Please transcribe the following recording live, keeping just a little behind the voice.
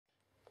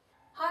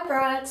Hi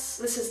brides,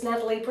 this is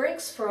Natalie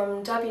Briggs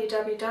from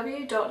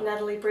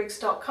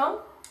www.nataliebriggs.com.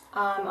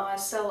 I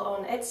sell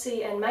on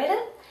Etsy and Made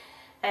It,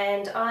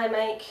 and I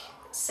make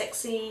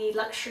sexy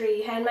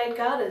luxury handmade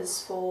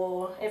garters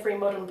for every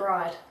modern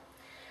bride.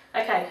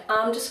 Okay,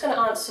 I'm just going to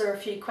answer a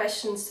few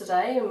questions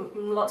today,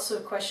 lots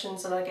of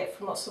questions that I get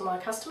from lots of my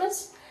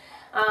customers.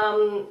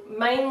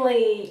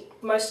 Mainly,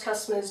 most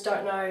customers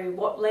don't know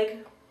what leg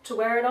to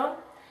wear it on.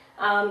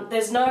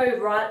 There's no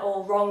right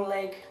or wrong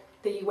leg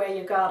that you wear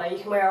your garter. You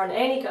can wear it on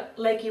any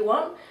leg you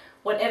want,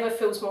 whatever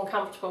feels more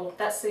comfortable.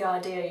 That's the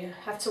idea. You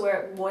have to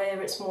wear it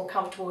where it's more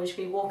comfortable. You should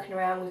be walking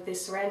around with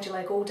this around your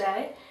leg all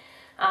day.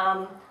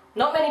 Not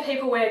many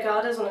people wear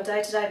garters on a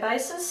day-to-day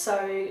basis,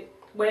 so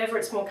wherever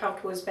it's more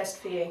comfortable is best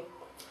for you.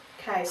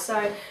 Okay,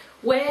 so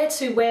where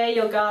to wear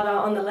your garter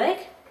on the leg.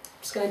 I'm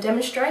just going to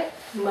demonstrate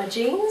in my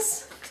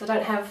jeans, because I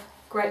don't have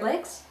great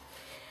legs.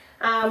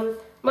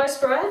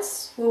 Most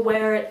brides will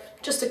wear it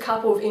just a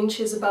couple of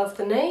inches above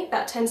the knee,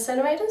 about 10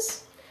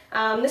 centimetres.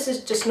 This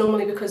is just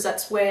normally because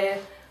that's where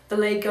the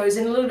leg goes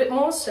in a little bit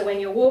more, so when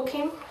you're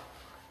walking,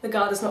 the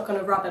garter's not going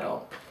to rub it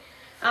on.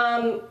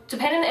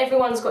 Depending,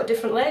 everyone's got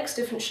different legs,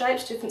 different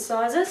shapes, different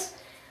sizes.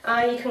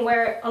 You can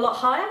wear it a lot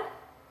higher,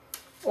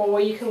 or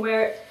you can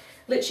wear it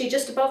literally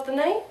just above the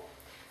knee.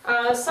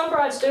 Some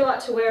brides do like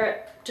to wear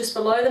it just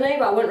below the knee,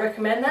 but I wouldn't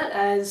recommend that,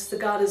 as the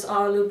garters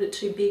are a little bit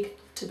too big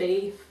to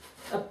be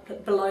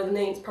below the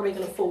knee. It's probably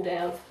going to fall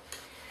down.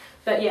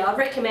 But yeah, I'd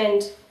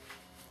recommend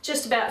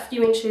just about a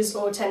few inches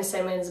or 10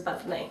 centimetres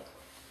above the knee.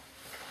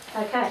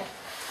 Okay,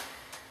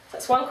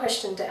 that's one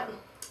question down.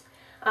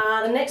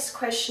 The next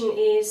question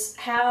is,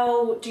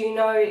 how do you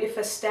know if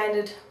a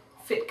standard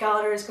fit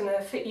garter is going to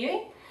fit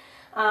you?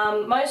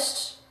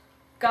 Most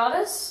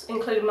garters,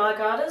 including my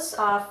garters,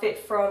 are fit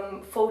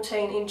from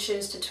 14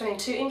 inches to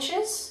 22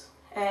 inches,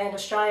 and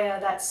Australia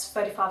that's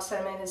 35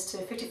 centimetres to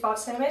 55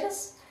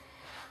 centimetres.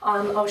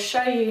 I'll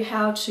show you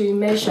how to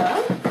measure.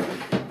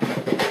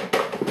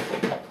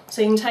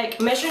 So you can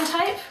take measuring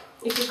tape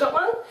if you've got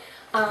one.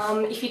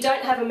 If you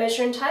don't have a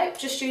measuring tape,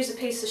 just use a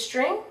piece of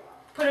string,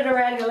 put it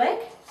around your leg.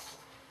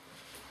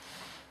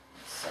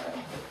 So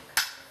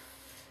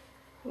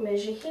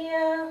measure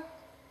here.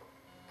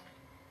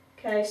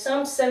 Okay, so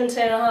I'm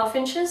 17.5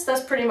 inches.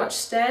 That's pretty much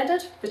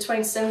standard,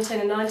 between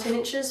 17 and 19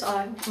 inches.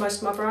 Most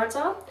of my brides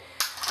are.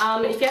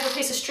 If you have a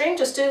piece of string,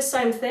 just do the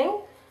same thing,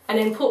 and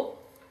then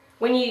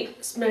when you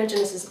imagine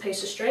this is a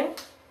piece of string,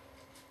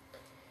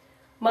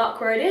 mark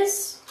where it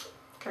is.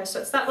 Okay,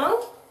 so it's that one.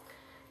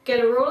 Get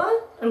a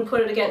ruler and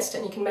put it against it,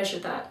 and you can measure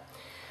that.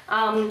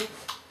 I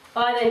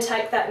then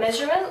take that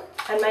measurement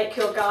and make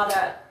your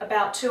garter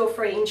about 2 or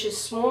 3 inches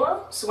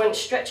smaller, so when it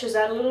stretches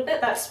out a little bit,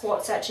 that's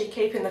what's actually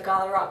keeping the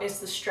garter up, is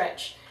the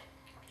stretch.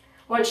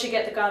 Once you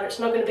get the garter, it's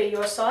not going to be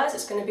your size,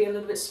 it's going to be a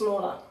little bit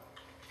smaller.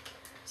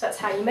 So that's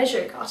how you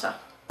measure a garter.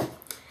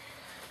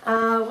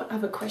 What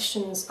other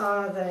questions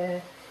are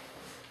there?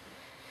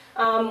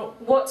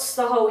 What's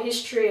the whole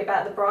history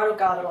about the bridal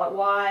garter? Like,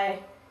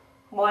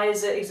 why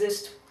does it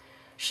exist?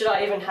 Should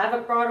I even have a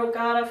bridal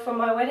garter for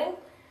my wedding?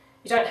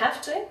 You don't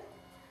have to,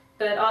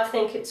 but I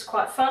think it's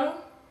quite fun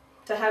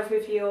to have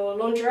with your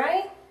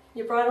lingerie,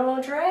 your bridal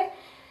lingerie,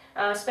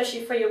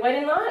 especially for your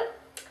wedding night.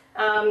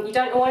 You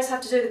don't always have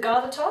to do the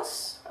garter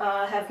toss.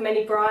 I have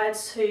many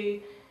brides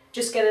who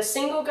just get a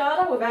single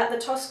garter without the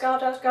toss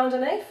garter go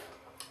underneath.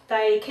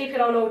 They keep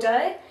it on all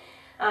day.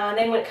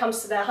 Then when it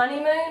comes to their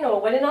honeymoon or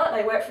wedding night,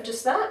 they wear it for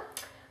just that.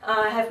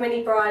 I have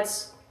many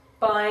brides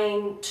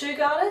buying 2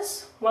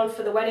 garters, one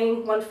for the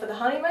wedding, one for the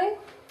honeymoon.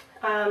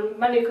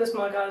 Mainly because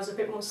my garters are a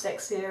bit more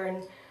sexier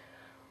and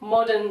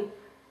modern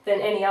than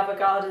any other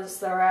garters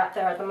that are out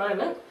there at the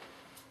moment.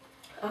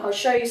 I'll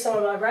show you some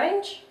of my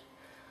range.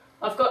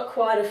 I've got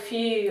quite a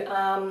few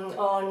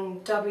on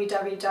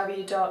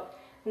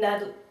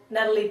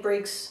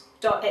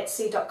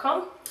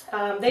www.nataliebriggs.etsy.com.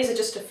 These are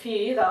just a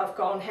few that I've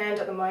got on hand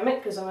at the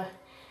moment because I'm a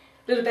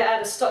little bit out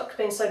of stock,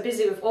 been so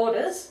busy with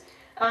orders.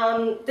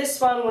 This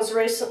one was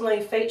recently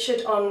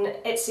featured on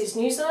Etsy's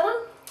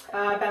newsletter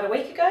about a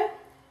week ago,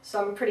 so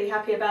I'm pretty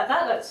happy about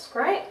that. That's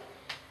great.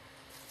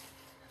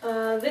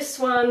 This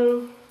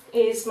one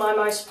is my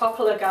most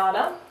popular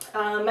garter,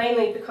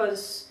 mainly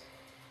because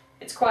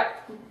it's quite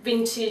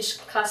vintage,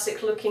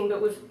 classic looking,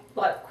 but with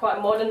quite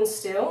modern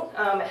still.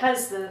 It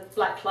has the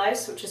black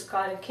lace, which is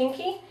kind of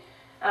kinky.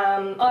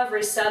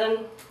 Ivory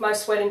satin.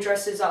 Most wedding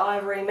dresses are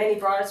ivory. Many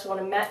brides want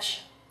to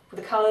match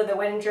the colour of their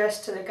wedding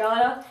dress to the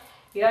garter.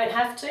 You don't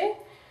have to.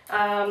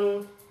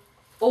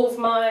 All of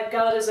my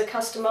garters are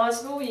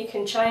customisable. You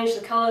can change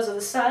the colours of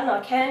the satin.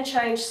 I can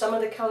change some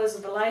of the colours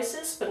of the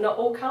laces, but not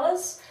all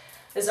colours.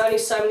 There's only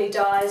so many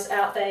dyes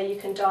out there you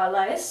can dye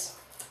lace.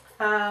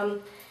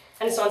 And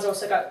this one's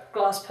also got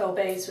glass pearl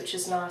beads, which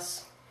is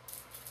nice.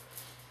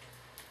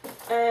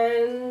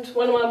 And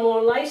one of my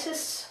more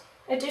latest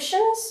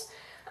additions,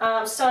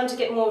 I'm starting to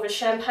get more of a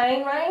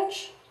champagne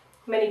range.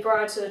 Many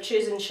brides are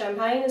choosing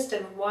champagne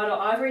instead of white or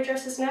ivory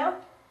dresses now.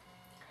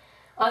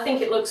 I think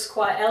it looks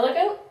quite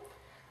elegant.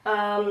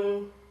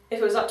 If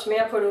it was up to me,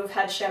 I probably would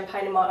have had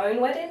champagne in my own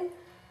wedding.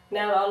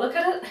 Now that I look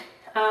at it,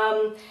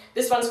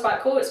 This one's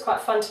quite cool, it's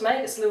quite fun to make.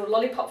 It's a little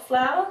lollipop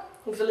flower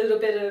with a little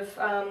bit of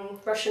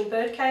Russian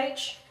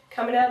birdcage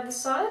coming out of the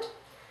side.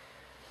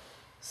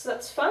 So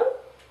that's fun.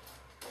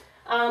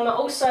 I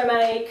also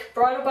make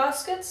bridal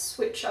baskets,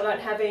 which I don't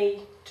have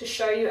any to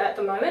show you at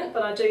the moment,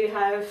 but I do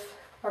have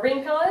my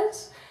ring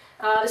pillows.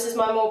 This is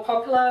my more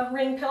popular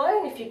ring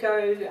pillow, and if you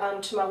go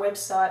to my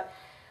website,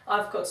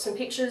 I've got some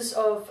pictures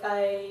of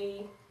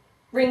a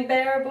ring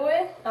bearer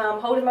boy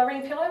holding my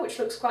ring pillow, which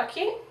looks quite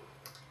cute.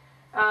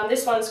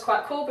 This one's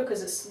quite cool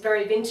because it's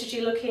very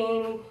vintagey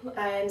looking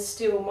and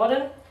still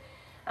modern.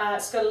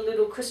 It's got a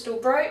little crystal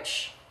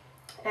brooch,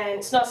 and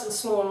it's nice and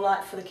small and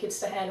light for the kids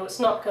to handle. It's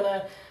not going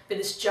to be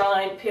this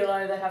giant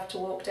pillow they have to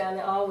walk down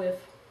the aisle with.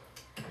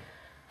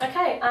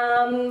 Okay,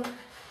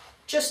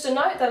 just a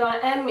note that I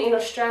am in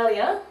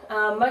Australia.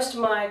 Most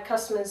of my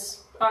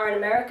customers are in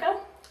America,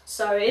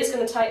 so it is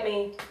going to take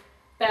me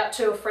about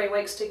 2 or 3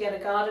 weeks to get a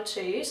garter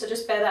to you, so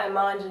just bear that in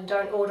mind and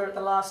don't order at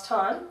the last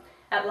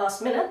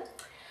minute.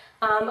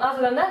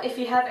 Other than that, if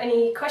you have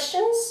any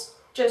questions,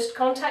 just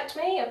contact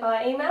me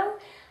by email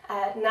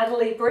at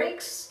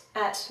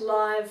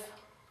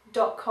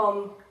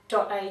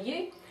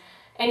nataliebriggs@live.com.au.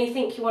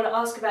 Anything you want to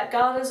ask about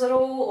garters at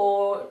all,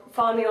 or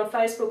find me on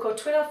Facebook or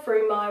Twitter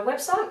through my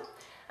website,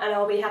 and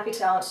I'll be happy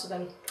to answer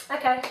them.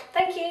 Okay,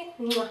 thank you.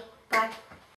 Bye.